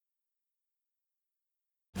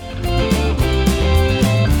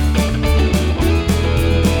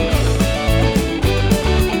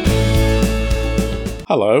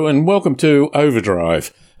Hello and welcome to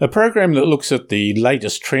Overdrive, a program that looks at the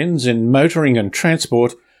latest trends in motoring and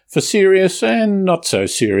transport for serious and not so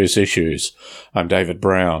serious issues. I'm David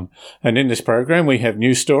Brown, and in this program we have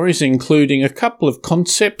news stories including a couple of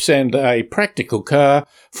concepts and a practical car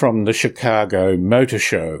from the Chicago Motor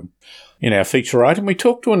Show. In our feature item, we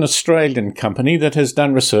talk to an Australian company that has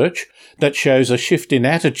done research that shows a shift in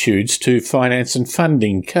attitudes to finance and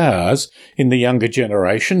funding cars in the younger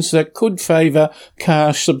generations that could favour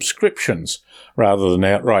car subscriptions rather than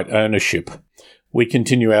outright ownership. We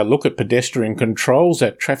continue our look at pedestrian controls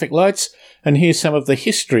at traffic lights and hear some of the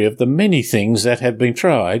history of the many things that have been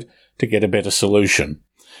tried to get a better solution.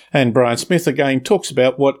 And Brian Smith again talks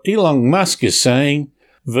about what Elon Musk is saying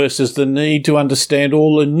versus the need to understand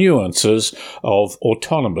all the nuances of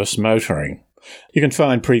autonomous motoring. You can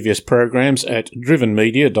find previous programs at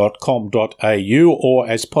drivenmedia.com.au or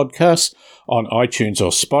as podcasts on iTunes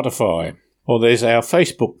or Spotify. Or there's our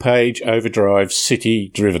Facebook page, Overdrive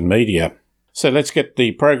City Driven Media. So let's get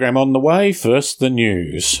the program on the way. First, the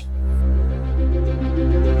news.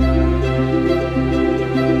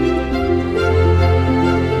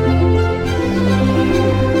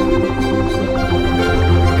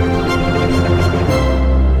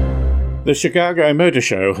 The Chicago Motor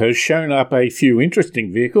Show has shown up a few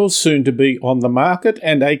interesting vehicles soon to be on the market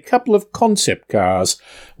and a couple of concept cars,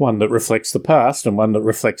 one that reflects the past and one that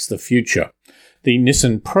reflects the future. The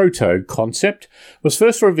Nissan Proto concept was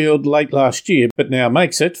first revealed late last year, but now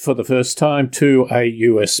makes it, for the first time, to a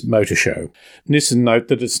US motor show. Nissan note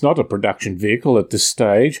that it's not a production vehicle at this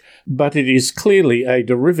stage, but it is clearly a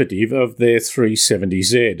derivative of their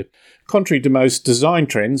 370Z. Contrary to most design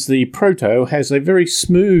trends, the Proto has a very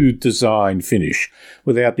smooth design finish,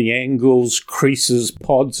 without the angles, creases,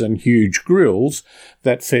 pods and huge grilles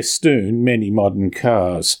that festoon many modern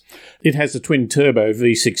cars. It has a twin-turbo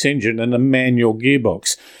V6 engine and a manual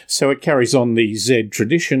gearbox, so it carries on the Z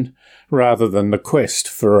tradition rather than the quest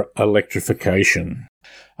for electrification.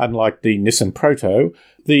 Unlike the Nissan Proto,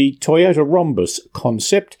 the Toyota Rhombus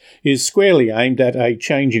concept is squarely aimed at a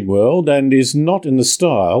changing world and is not in the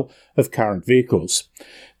style of current vehicles.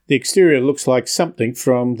 The exterior looks like something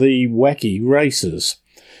from the Wacky races.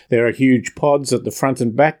 There are huge pods at the front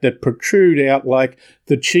and back that protrude out like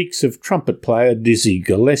the cheeks of trumpet player Dizzy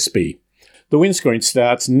Gillespie. The windscreen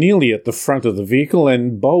starts nearly at the front of the vehicle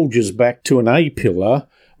and bulges back to an A-pillar,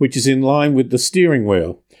 which is in line with the steering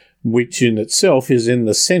wheel, which in itself is in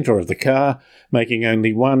the centre of the car, making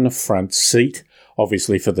only one front seat,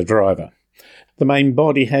 obviously for the driver. The main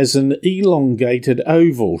body has an elongated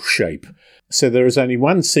oval shape, so there is only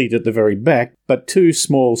one seat at the very back, but two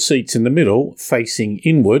small seats in the middle, facing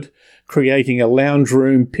inward, creating a lounge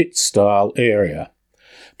room pit-style area.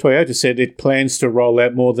 Toyota said it plans to roll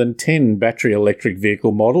out more than 10 battery electric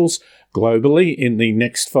vehicle models globally in the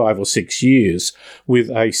next 5 or 6 years, with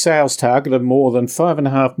a sales target of more than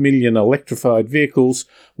 5.5 million electrified vehicles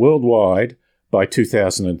worldwide by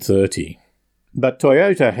 2030. But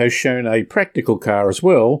Toyota has shown a practical car as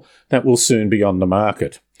well that will soon be on the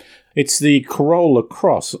market. It's the Corolla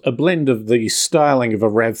Cross, a blend of the styling of a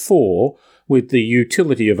RAV4 with the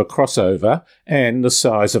utility of a crossover and the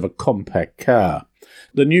size of a compact car.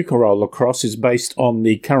 The new Corolla Cross is based on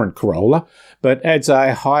the current Corolla, but adds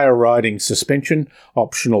a higher riding suspension,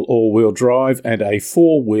 optional all-wheel drive and a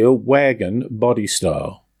four-wheel wagon body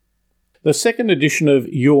style. The second edition of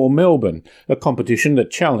Your Melbourne, a competition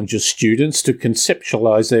that challenges students to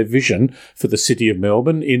conceptualise their vision for the city of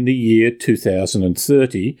Melbourne in the year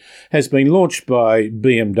 2030, has been launched by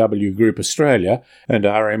BMW Group Australia and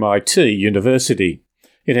RMIT University.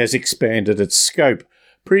 It has expanded its scope.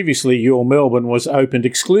 Previously, Your Melbourne was opened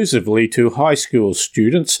exclusively to high school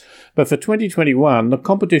students, but for 2021, the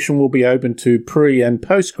competition will be open to pre- and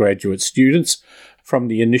postgraduate students from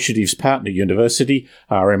the initiative's partner university,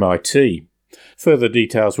 RMIT. Further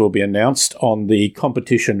details will be announced on the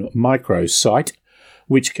competition micro site,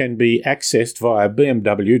 which can be accessed via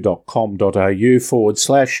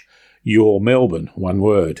bmw.com.au/yourmelbourne, one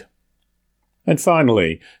word. And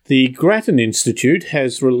finally, the Grattan Institute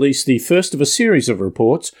has released the first of a series of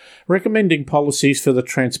reports recommending policies for the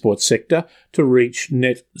transport sector to reach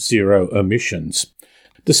net zero emissions.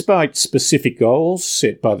 Despite specific goals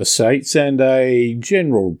set by the states and a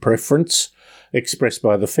general preference expressed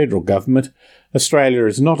by the federal government, Australia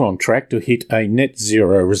is not on track to hit a net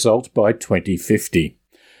zero result by 2050.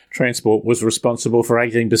 Transport was responsible for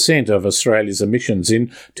 18% of Australia's emissions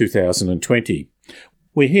in 2020.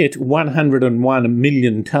 We hit 101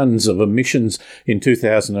 million tonnes of emissions in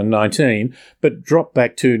 2019, but dropped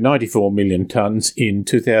back to 94 million tonnes in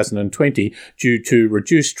 2020 due to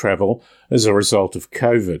reduced travel as a result of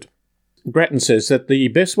COVID. Grattan says that the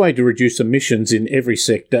best way to reduce emissions in every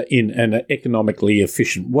sector in an economically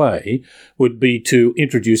efficient way would be to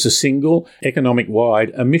introduce a single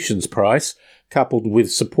economic-wide emissions price coupled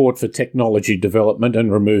with support for technology development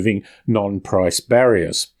and removing non-price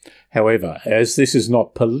barriers. However, as this is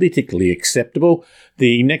not politically acceptable,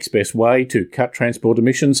 the next best way to cut transport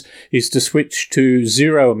emissions is to switch to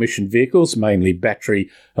zero-emission vehicles, mainly battery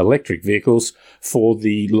electric vehicles, for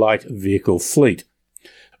the light vehicle fleet.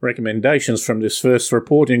 Recommendations from this first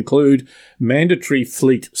report include mandatory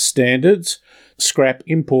fleet standards, scrap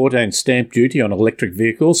import and stamp duty on electric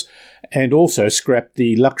vehicles, and also scrap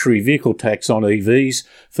the luxury vehicle tax on EVs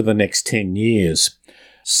for the next 10 years.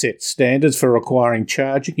 Set standards for requiring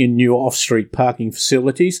charging in new off-street parking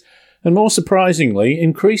facilities, and more surprisingly,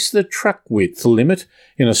 increase the truck width limit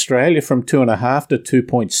in Australia from 2.5 to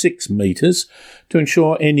 2.6 metres to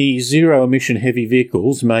ensure any zero-emission heavy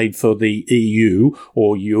vehicles made for the EU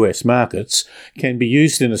or US markets can be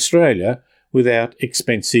used in Australia without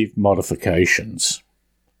expensive modifications.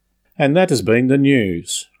 And that has been the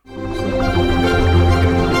news.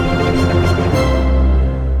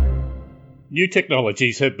 New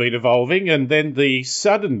technologies have been evolving, and then the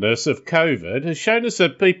suddenness of COVID has shown us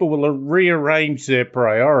that people will rearrange their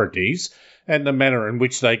priorities and the manner in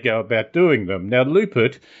which they go about doing them. Now,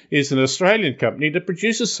 Loopit is an Australian company that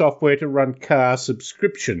produces software to run car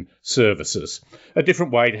subscription services, a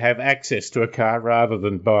different way to have access to a car rather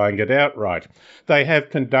than buying it outright. They have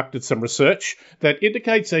conducted some research that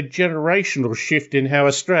indicates a generational shift in how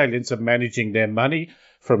Australians are managing their money,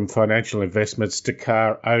 from financial investments to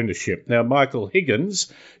car ownership. Now, Michael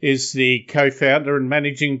Higgins is the co-founder and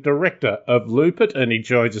managing director of Loopit, and he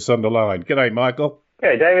joins us on the line. G'day, Michael.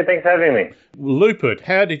 Hey, David, thanks for having me. Loopit,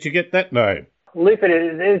 how did you get that name? Loopit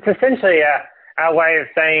is essentially our way of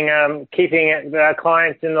saying keeping our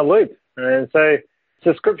clients in the loop. And so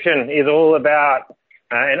subscription is all about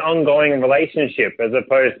an ongoing relationship as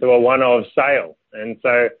opposed to a one-off sale. And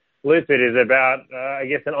so Loopit is about,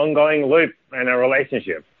 an ongoing loop and a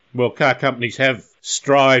relationship. Well, car companies have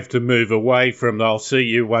strived to move away from I'll see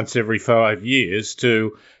you once every 5 years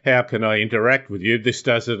to how can I interact with you. This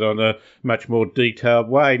does it on a much more detailed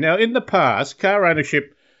way. Now, in the past, car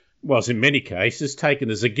ownership was in many cases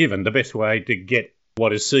taken as a given, the best way to get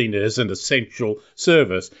what is seen as an essential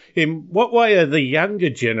service. In what way are the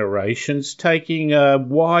younger generations taking a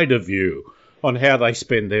wider view on how they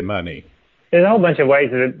spend their money? There's a whole bunch of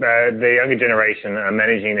ways that the younger generation are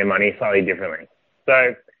managing their money slightly differently.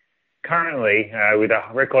 So currently, with the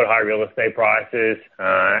record high real estate prices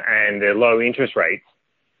and the low interest rates,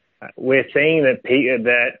 we're seeing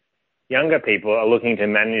that younger people are looking to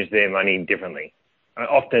manage their money differently,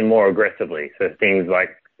 often more aggressively. So things like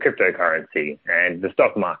cryptocurrency and the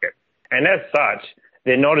stock market. And as such,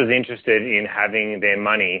 they're not as interested in having their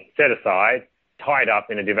money set aside, tied up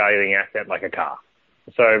in a devaluing asset like a car.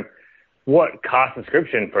 So what car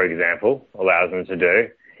subscription, for example, allows them to do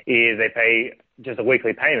is they pay just a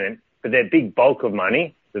weekly payment, but their big bulk of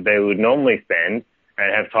money that they would normally spend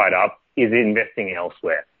and have tied up is investing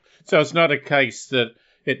elsewhere. So it's not a case that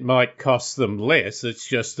it might cost them less. It's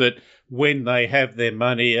just that when they have their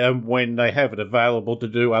money and when they have it available to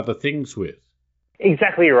do other things with.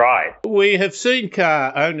 Exactly right. We have seen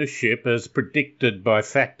car ownership as predicted by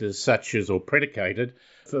factors such as, or predicated,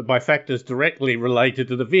 by factors directly related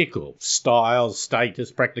to the vehicle. Style,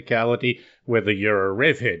 status, practicality, whether you're a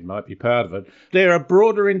rev head might be part of it. There are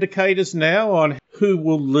broader indicators now on who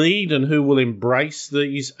will lead and who will embrace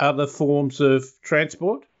these other forms of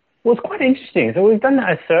transport? Well, it's quite interesting. So we've done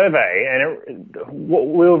a survey and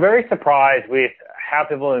we were very surprised with how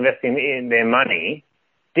people investing in their money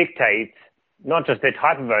dictates not just their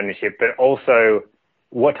type of ownership, but also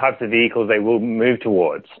what types of vehicles they will move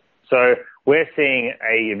towards. So we're seeing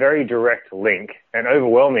a very direct link, an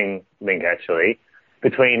overwhelming link actually,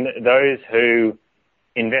 between those who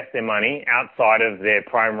invest their money outside of their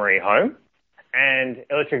primary home and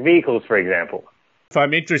electric vehicles, for example. If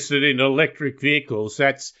I'm interested in electric vehicles,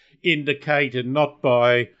 that's indicated not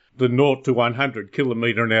by the 0 to 100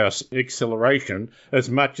 kilometre an hour acceleration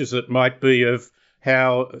as much as it might be of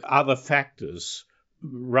how other factors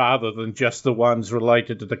rather than just the ones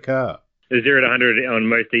related to the car. The 0 to 100 on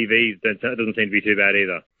most EVs doesn't seem to be too bad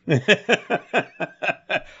either.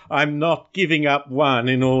 I'm not giving up one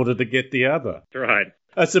in order to get the other. That's right.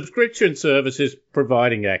 A subscription service is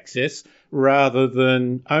providing access rather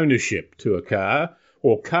than ownership to a car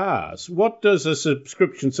or cars. What does a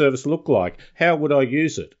subscription service look like? How would I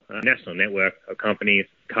use it? A national network of companies,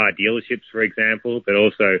 car dealerships, for example, but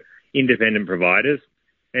also independent providers.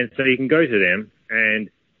 And so you can go to them and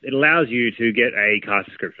it allows you to get a car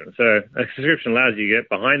subscription. So a subscription allows you to get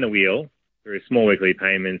behind the wheel through small weekly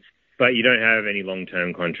payments, but you don't have any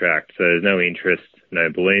long-term contract. So there's no interest, no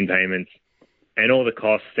balloon payments, and all the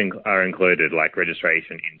costs are included, like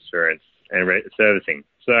registration, insurance, and servicing.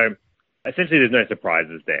 So essentially there's no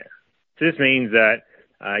surprises there. So this means that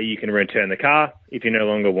you can return the car if you no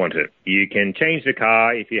longer want it. You can change the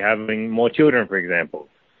car if you're having more children, for example,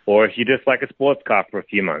 or if you just like a sports car for a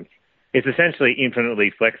few months. It's essentially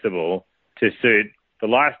infinitely flexible to suit the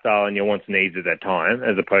lifestyle and your wants and needs at that time,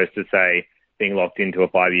 as opposed to, say, being locked into a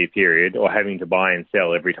 5-year period or having to buy and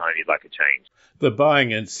sell every time you'd like a change. The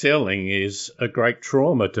buying and selling is a great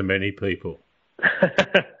trauma to many people.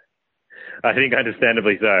 I think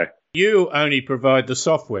understandably so. You only provide the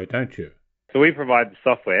software, don't you? So we provide the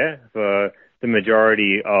software for the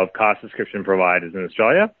majority of car subscription providers in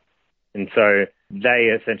Australia. And so they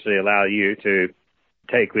essentially allow you to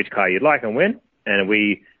take which car you'd like and when, and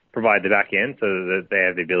we provide the back end so that they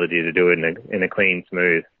have the ability to do it in a clean,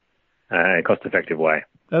 smooth, cost-effective way.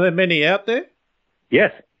 Are there many out there?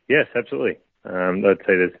 Yes, absolutely. I'd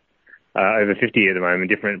say there's over 50 at the moment,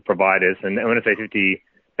 different providers. And when I say 50,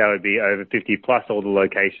 that would be over 50 plus all the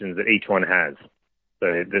locations that each one has. So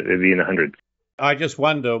it'd be in the hundreds. I just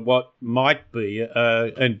wonder what might be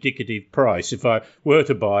an indicative price if I were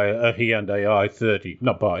to buy a Hyundai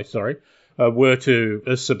i30, were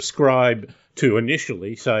to subscribe to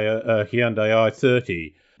initially, say, a Hyundai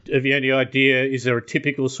i30. Have you any idea, is there a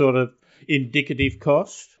typical sort of indicative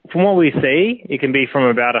cost? From what we see, it can be from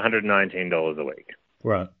about $119 a week.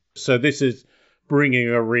 Right. So this is bringing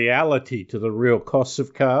a reality to the real costs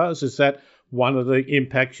of cars. Is that one of the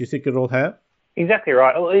impacts you think it'll have? Exactly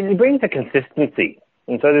right. It brings a consistency.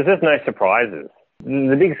 And so there's just no surprises.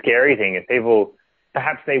 The big scary thing is people,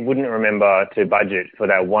 perhaps they wouldn't remember to budget for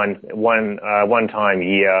that one-time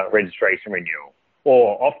year registration renewal.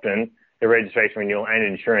 Or often the registration renewal and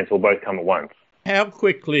insurance will both come at once. How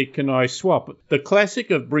quickly can I swap? The classic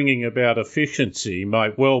of bringing about efficiency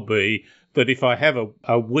might well be that if I have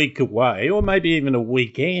a week away, or maybe even a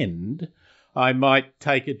weekend, I might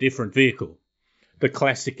take a different vehicle. The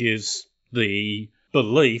classic is the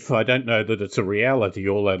belief, I don't know that it's a reality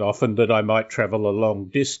all that often, that I might travel a long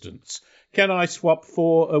distance. Can I swap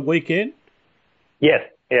for a weekend? Yes,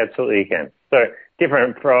 absolutely you can. So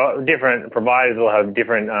different providers will have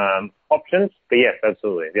different options, but yes,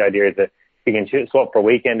 absolutely. The idea is that you can swap for a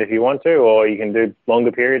weekend if you want to, or you can do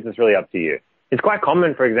longer periods. It's really up to you. It's quite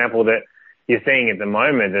common, for example, that you're seeing at the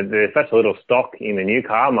moment that there's such a little stock in the new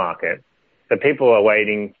car market that people are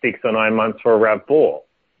waiting 6 or 9 months for a RAV4.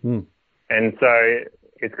 And so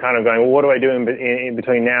it's kind of going, well, what do I do in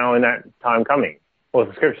between now and that time coming? Well,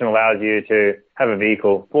 subscription allows you to have a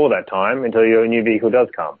vehicle for that time until your new vehicle does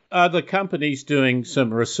come. Are the companies doing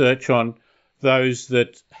some research on those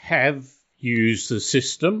that have used the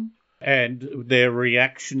system and their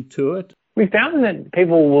reaction to it? We found that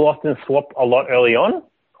people will often swap a lot early on,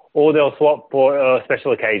 or they'll swap for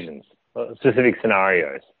special occasions, specific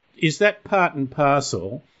scenarios. Is that part and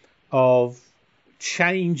parcel of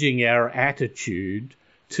changing our attitude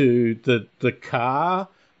to the car,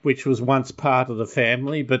 which was once part of the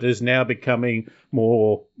family but is now becoming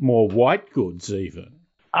more white goods even?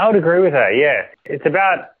 I would agree with that, yeah. It's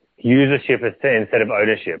about usership instead of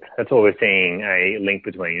ownership. That's what we're seeing a link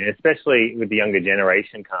between, especially with the younger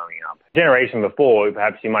generation coming up. Generation before,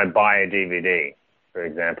 perhaps you might buy a DVD, for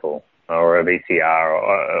example, or a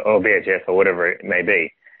VCR or VHS or whatever it may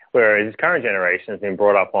be, whereas this current generation has been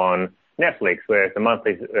brought up on Netflix, where it's a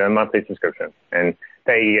monthly subscription, and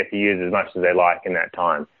they get to use as much as they like in that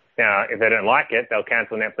time. Now, if they don't like it, they'll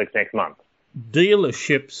cancel Netflix next month.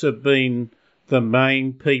 Dealerships have been the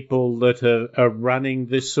main people that are running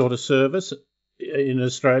this sort of service in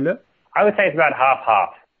Australia? I would say it's about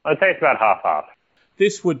half-half.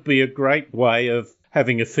 This would be a great way of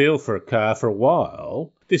having a feel for a car for a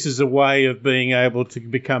while. This is a way of being able to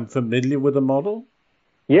become familiar with the model?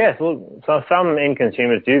 Yes, well, so some end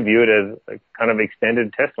consumers do view it as a kind of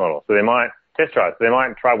extended test model. So they might test drive. So they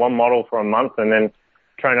might try one model for a month and then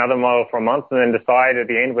try another model for a month and then decide at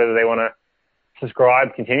the end whether they want to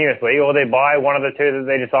subscribe continuously or they buy one of the two that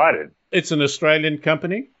they decided. It's an Australian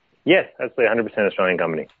company? Yes, absolutely, 100% Australian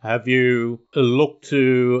company. Have you looked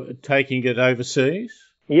to taking it overseas?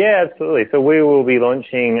 Yeah, absolutely. So we will be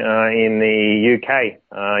launching in the UK,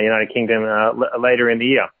 United Kingdom, later in the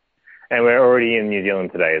year. And we're already in New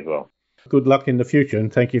Zealand today as well. Good luck in the future,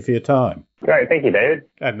 and thank you for your time. Great. Thank you, David.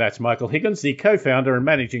 And that's Michael Higgins, the co-founder and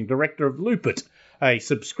managing director of Loopit, a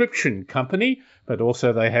subscription company, but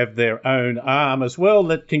also they have their own arm as well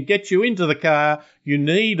that can get you into the car you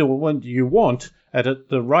need or what you want at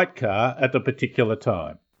the right car at the particular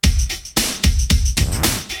time.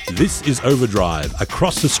 This is Overdrive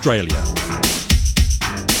across Australia.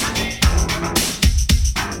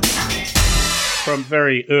 From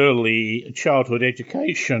very early childhood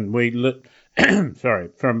education, we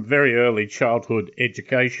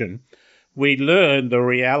learn the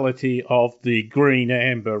reality of the green,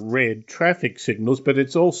 amber, red traffic signals, but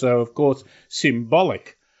it's also, of course,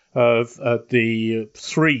 symbolic of the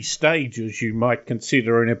three stages you might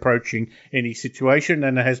consider in approaching any situation,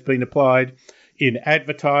 and it has been applied in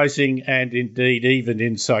advertising and indeed even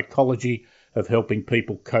in psychology of helping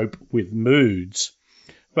people cope with moods.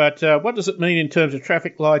 But what does it mean in terms of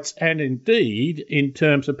traffic lights and indeed in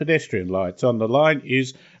terms of pedestrian lights? On the line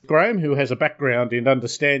is Graham, who has a background in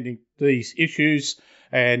understanding these issues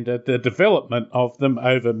and the development of them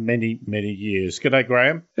over many, many years. G'day,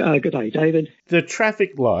 Graham. Good day, David. The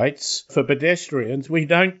traffic lights for pedestrians, we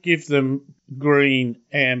don't give them green,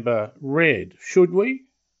 amber, red, should we?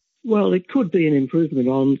 Well, it could be an improvement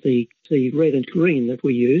on the red and green that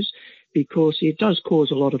we use, because it does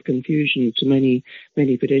cause a lot of confusion to many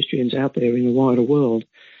pedestrians out there in the wider world.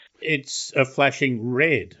 It's a flashing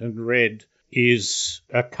red, and red is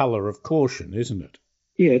a colour of caution, isn't it?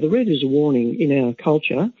 Yeah, the red is a warning in our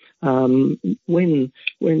culture. When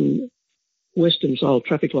Western-style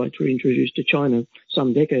traffic lights were introduced to China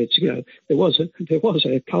some decades ago, there was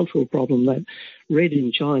a cultural problem that red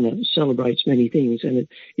in China celebrates many things, and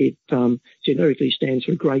it generically stands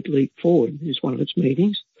for Great Leap Forward, is one of its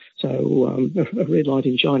meanings. So a red light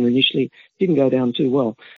in China initially didn't go down too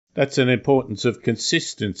well. That's an importance of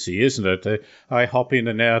consistency, isn't it? I hop in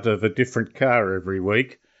and out of a different car every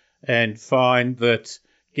week and find that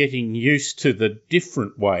getting used to the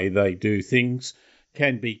different way they do things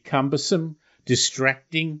can be cumbersome,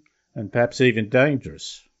 distracting, and perhaps even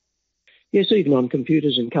dangerous. Yes, even on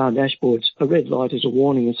computers and car dashboards, a red light is a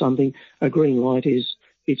warning of something. A green light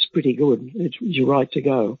it's pretty good. You're right to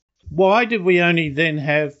go. Why did we only then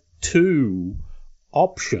have two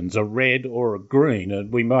options, a red or a green,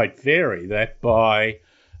 and we might vary that by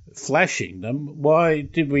flashing them? Why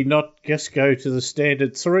did we not just go to the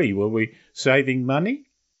standard three? Were we saving money?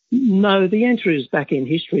 No, the answer is back in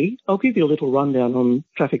history. I'll give you a little rundown on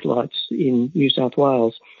traffic lights in New South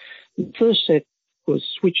Wales. The first set was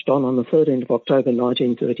switched on the 13th of October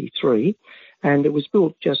 1933, and it was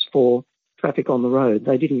built just for traffic on the road.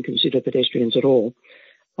 They didn't consider pedestrians at all.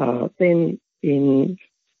 Then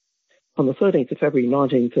on the 13th of February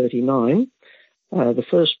 1939, the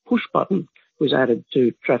first push button was added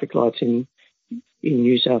to traffic lights in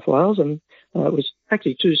New South Wales, and it was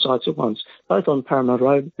actually two sites at once, both on Parramatta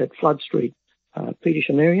Road at Flood Street,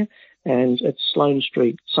 Pedestrian area, and at Sloane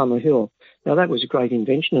Street, Summer Hill. Now, that was a great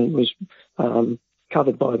invention, and it was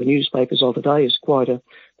covered by the newspapers of the day as quite a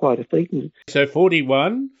feat. So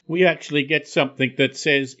 41, we actually get something that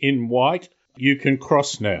says in white, you can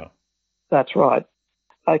cross now. That's right.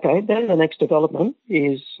 Okay, then the next development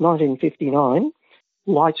is 1959.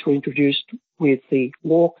 Lights were introduced with the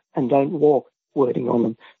walk and don't walk wording on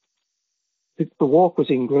them. The walk was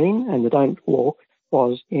in green and the don't walk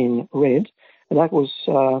was in red, and that was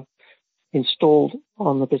installed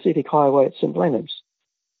on the Pacific Highway at St Leonard's.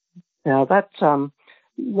 Now, that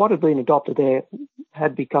what had been adopted there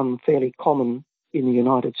had become fairly common in the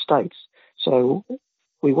United States, so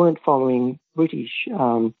we weren't following British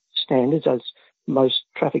standards as most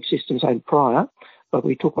traffic systems had prior, but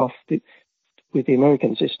we took off with the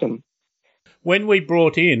American system. When we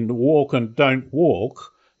brought in walk and don't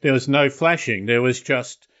walk, there was no flashing. There was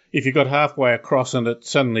just, if you got halfway across and it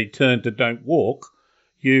suddenly turned to don't walk,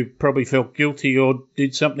 you probably felt guilty or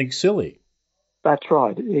did something silly. That's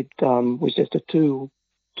right. It was just two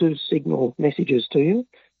signal messages to you,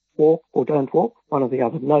 walk or don't walk, one or the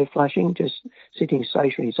other. No flashing, just sitting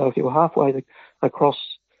stationary. So if you were halfway across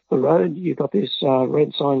the road, you got this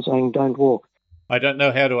red sign saying don't walk. I don't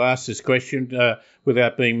know how to ask this question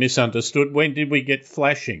without being misunderstood. When did we get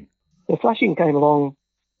flashing? The flashing came along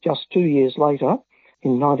just 2 years later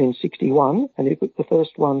in 1961, and the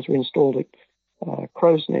first ones were installed at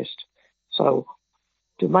Crow's Nest. So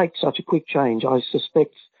to make such a quick change, I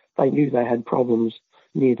suspect they knew they had problems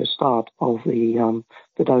near the start of the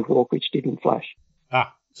don't walk, which didn't flash.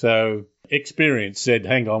 So experience said,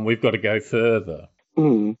 hang on, we've got to go further.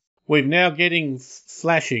 We're now getting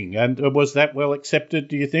flashing, and was that well accepted,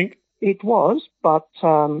 do you think? It was, but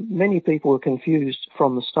many people were confused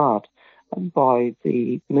from the start by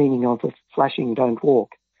the meaning of the flashing don't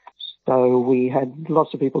walk. So we had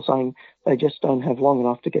lots of people saying they just don't have long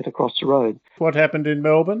enough to get across the road. What happened in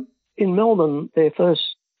Melbourne? In Melbourne, their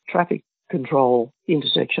first traffic control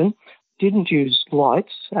intersection didn't use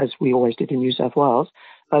lights, as we always did in New South Wales.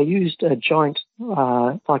 They used a giant,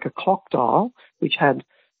 like a clock dial, which had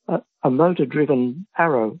a motor-driven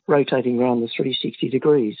arrow rotating around the 360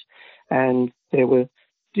 degrees. And there were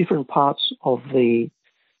different parts of the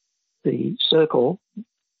circle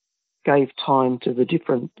gave time to the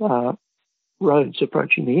different roads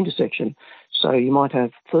approaching the intersection. So you might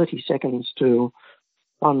have 30 seconds to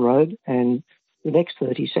one road and the next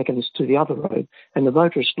 30 seconds to the other road. And the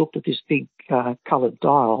motorists looked at this big coloured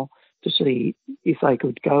dial to see if they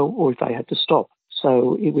could go or if they had to stop.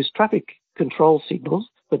 So it was traffic control signals,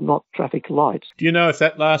 but not traffic lights. Do you know if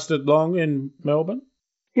that lasted long in Melbourne?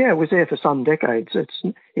 Yeah, it was there for some decades.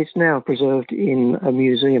 It's now preserved in a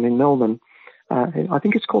museum in Melbourne. I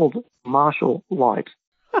think it's called Marshall Light.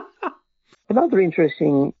 Another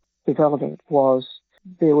interesting development was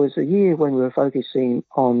there was a year when we were focusing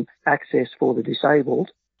on access for the disabled.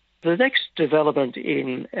 The next development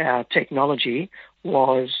in our technology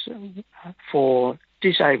was for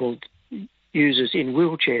disabled users in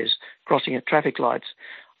wheelchairs crossing at traffic lights.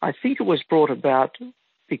 I think it was brought about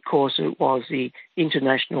because it was the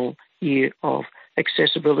International Year of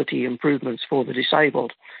Accessibility Improvements for the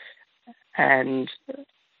Disabled. And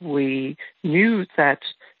we knew that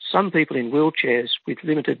some people in wheelchairs with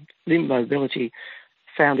limited limb mobility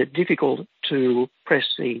found it difficult to press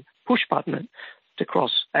the push button to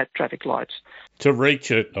cross at traffic lights. To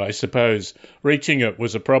reach it, I suppose. Reaching it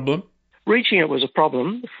was a problem? Reaching it was a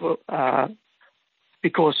problem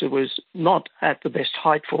because it was not at the best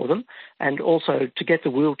height for them, and also to get the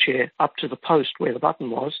wheelchair up to the post where the button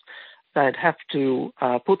was, they'd have to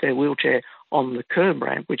put their wheelchair on the curb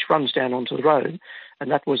ramp, which runs down onto the road, and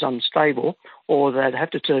that was unstable, or they'd have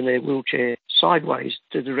to turn their wheelchair sideways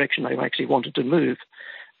to the direction they actually wanted to move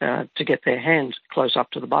to get their hand close up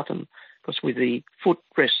to the button, because with the foot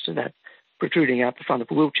rests of that protruding out the front of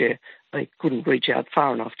the wheelchair, they couldn't reach out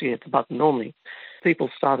far enough to get the button normally. People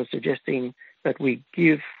started suggesting that we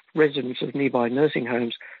give residents of nearby nursing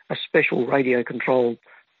homes a special radio-controlled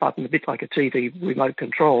button, a bit like a TV remote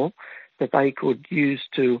control, that they could use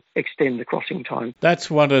to extend the crossing time.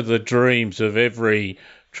 That's one of the dreams of every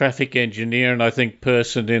traffic engineer and I think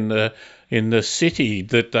person in the city,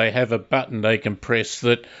 that they have a button they can press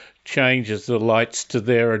that changes the lights to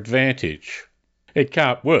their advantage. It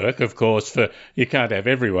can't work, of course, you can't have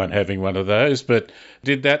everyone having one of those, but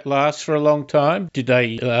did that last for a long time? Did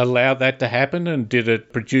they allow that to happen, and did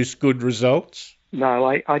it produce good results? No,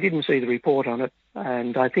 I didn't see the report on it,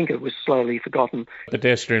 and I think it was slowly forgotten.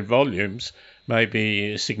 Pedestrian volumes may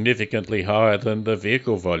be significantly higher than the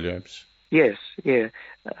vehicle volumes. Yes, yeah.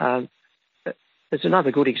 There's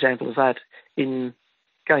another good example of that. In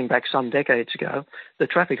going back some decades ago, the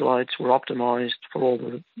traffic lights were optimised for all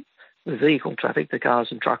the vehicle traffic, the cars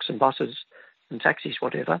and trucks and buses and taxis,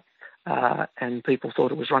 whatever, and people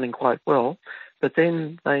thought it was running quite well. But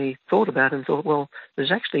then they thought about it and thought, well,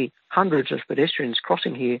 there's actually hundreds of pedestrians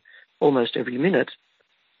crossing here almost every minute.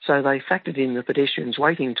 So they factored in the pedestrians'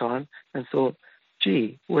 waiting time and thought,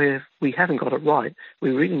 gee, we haven't got it right. We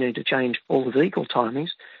really need to change all the vehicle timings,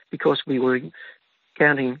 because we were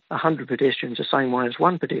counting 100 pedestrians the same way as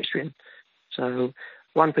one pedestrian. So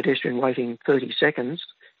one pedestrian waiting 30 seconds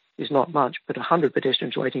is not much, but 100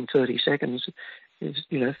 pedestrians waiting 30 seconds is,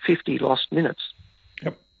 50 lost minutes.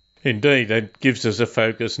 Yep. Indeed, that gives us a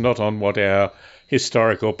focus not on what our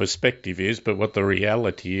historical perspective is, but what the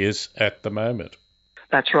reality is at the moment.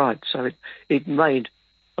 That's right. So it made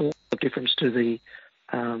a lot of difference to the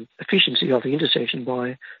efficiency of the intersection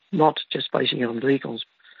by not just basing it on vehicles.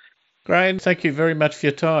 Graham, thank you very much for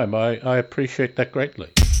your time. I appreciate that greatly.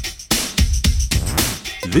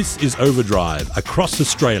 This is Overdrive across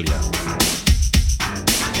Australia.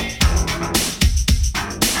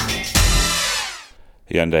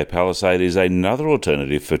 Hyundai Palisade is another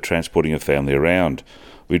alternative for transporting a family around.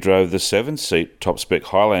 We drove the 7-seat top-spec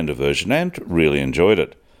Highlander version and really enjoyed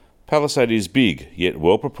it. Palisade is big, yet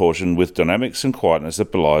well-proportioned, with dynamics and quietness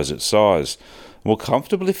that belies its size, and will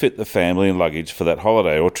comfortably fit the family and luggage for that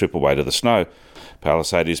holiday or trip away to the snow.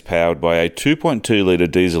 Palisade is powered by a 2.2-litre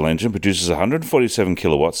diesel engine, produces 147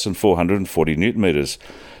 kilowatts and 440 newton metres,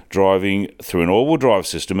 driving through an all-wheel drive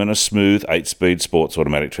system and a smooth 8-speed sports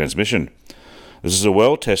automatic transmission. This is a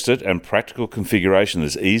well-tested and practical configuration that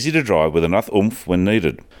is easy to drive with enough oomph when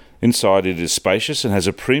needed. Inside, it is spacious and has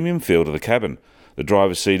a premium feel to the cabin. The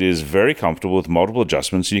driver's seat is very comfortable with multiple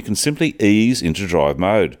adjustments, and you can simply ease into drive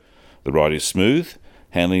mode. The ride is smooth,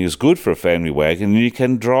 handling is good for a family wagon, and you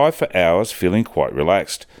can drive for hours feeling quite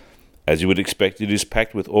relaxed. As you would expect, it is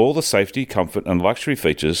packed with all the safety, comfort and luxury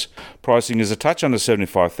features. Pricing is a touch under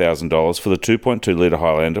 $75,000 for the 2.2-litre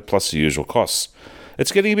Highlander plus the usual costs.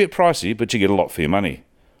 It's getting a bit pricey, but you get a lot for your money.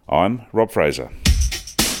 I'm Rob Fraser.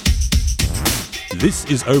 This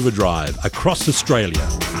is Overdrive across Australia.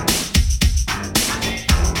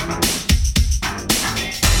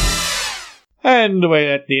 And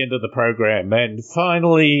we're at the end of the program. And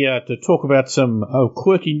finally, to talk about some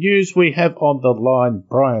quirky news, we have on the line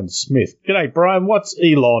Brian Smith. G'day, Brian. What's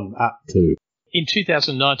Elon up to? In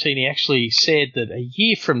 2019, he actually said that a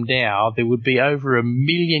year from now, there would be over 1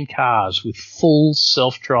 million cars with full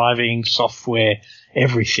self-driving software,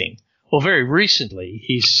 everything. Well, very recently,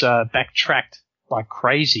 he's backtracked like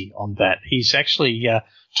crazy on that. He's actually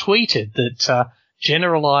tweeted that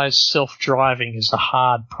generalized self-driving is a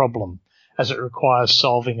hard problem, as it requires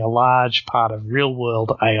solving a large part of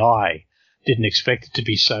real-world AI. Didn't expect it to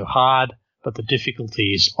be so hard, but the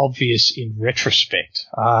difficulty is obvious in retrospect.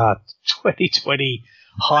 2020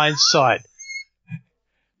 hindsight.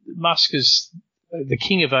 Musk is the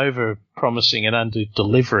king of over-promising and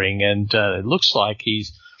under-delivering, and it looks like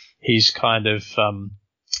he's kind of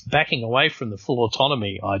backing away from the full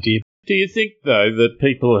autonomy idea. Do you think, though, that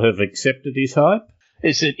people have accepted his hype?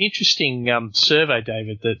 It's an interesting survey,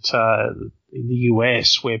 David, that in the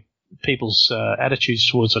US where people's attitudes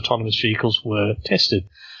towards autonomous vehicles were tested.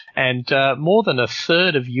 And more than a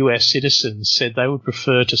third of US citizens said they would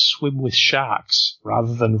prefer to swim with sharks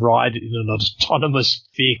rather than ride in an autonomous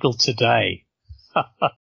vehicle today.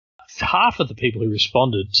 Half of the people who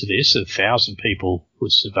responded to this, 1,000 people were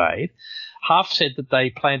surveyed, half said that they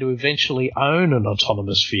plan to eventually own an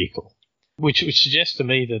autonomous vehicle, which suggests to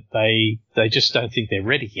me that they just don't think they're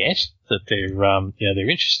ready yet, that they're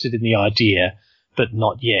interested in the idea, but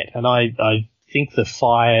not yet. And I think the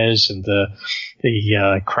fires and the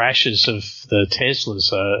crashes of the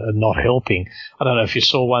Teslas are not helping. I don't know if you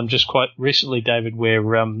saw one just quite recently, David, where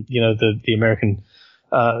the American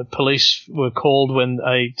police were called when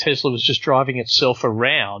a Tesla was just driving itself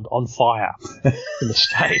around on fire in the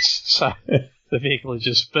States. So the vehicle had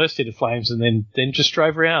just burst into flames and then just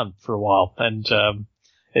drove around for a while and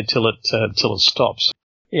until it stops.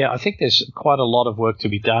 Yeah, I think there's quite a lot of work to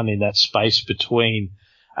be done in that space between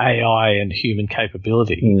AI and human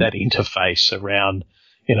capability, that interface around,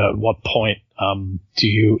 at what point do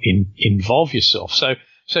you involve yourself? So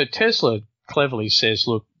Tesla cleverly says,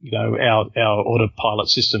 look, our autopilot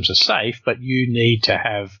systems are safe, but you need to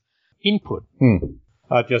have input.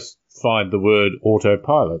 I just find the word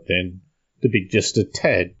autopilot then to be just a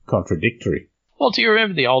tad contradictory. Well, do you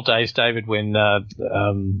remember the old days, David, when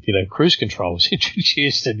cruise control was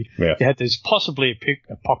introduced, and you had these possibly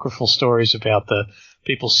apocryphal stories about the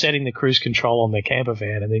people setting the cruise control on their camper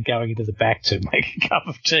van and then going into the back to make a cup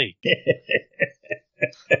of tea?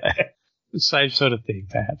 The same sort of thing,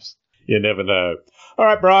 perhaps. You never know. All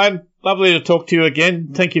right, Brian, lovely to talk to you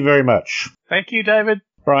again. Thank you very much. Thank you, David.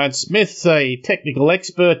 Brian Smith, a technical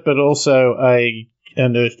expert, but also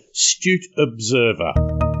an astute observer.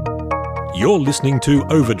 You're listening to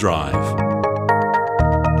Overdrive.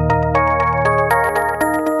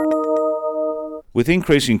 With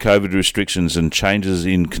increasing COVID restrictions and changes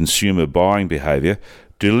in consumer buying behaviour,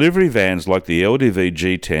 delivery vans like the LDV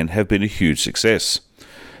G10 have been a huge success.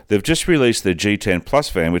 They've just released their G10 Plus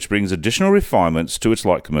van, which brings additional refinements to its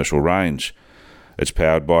light commercial range. It's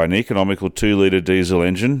powered by an economical 2-litre diesel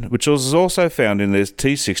engine, which is also found in their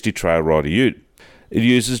T60 Trail Rider Ute. It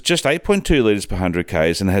uses just 8.2 litres per 100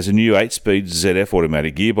 k's and has a new 8-speed ZF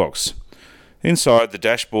automatic gearbox. Inside, the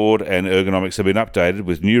dashboard and ergonomics have been updated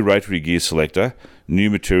with new rotary gear selector, new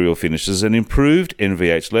material finishes and improved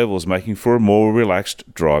NVH levels, making for a more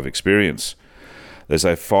relaxed drive experience. There's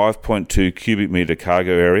a 5.2 cubic metre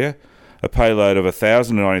cargo area, a payload of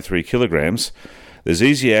 1,093 kilograms. There's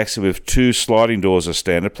easy access with 2 sliding doors as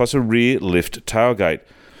standard, plus a rear lift tailgate.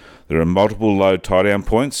 There are multiple load tie-down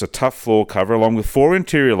points, a tough floor cover, along with 4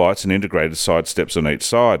 interior lights and integrated side steps on each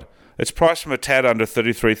side. It's priced from a tad under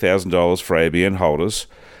 $33,000 for ABN holders,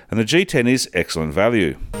 and the G10 is excellent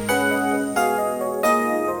value.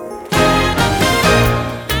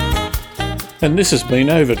 And this has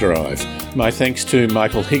been Overdrive. My thanks to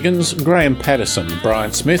Michael Higgins, Graham Patterson,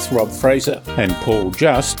 Brian Smith, Rob Fraser and Paul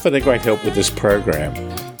Just for their great help with this program.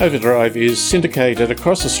 Overdrive is syndicated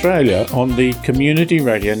across Australia on the Community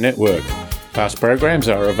Radio Network. Past programs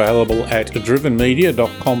are available at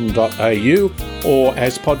drivenmedia.com.au or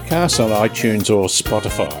as podcasts on iTunes or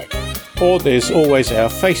Spotify. Or there's always our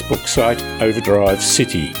Facebook site, Overdrive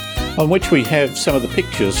City, on which we have some of the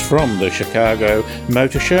pictures from the Chicago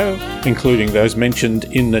Motor Show, including those mentioned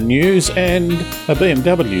in the news, and a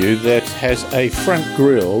BMW that has a front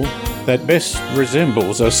grille that best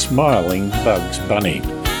resembles a smiling Bugs Bunny.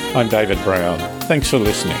 I'm David Brown. Thanks for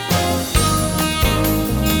listening.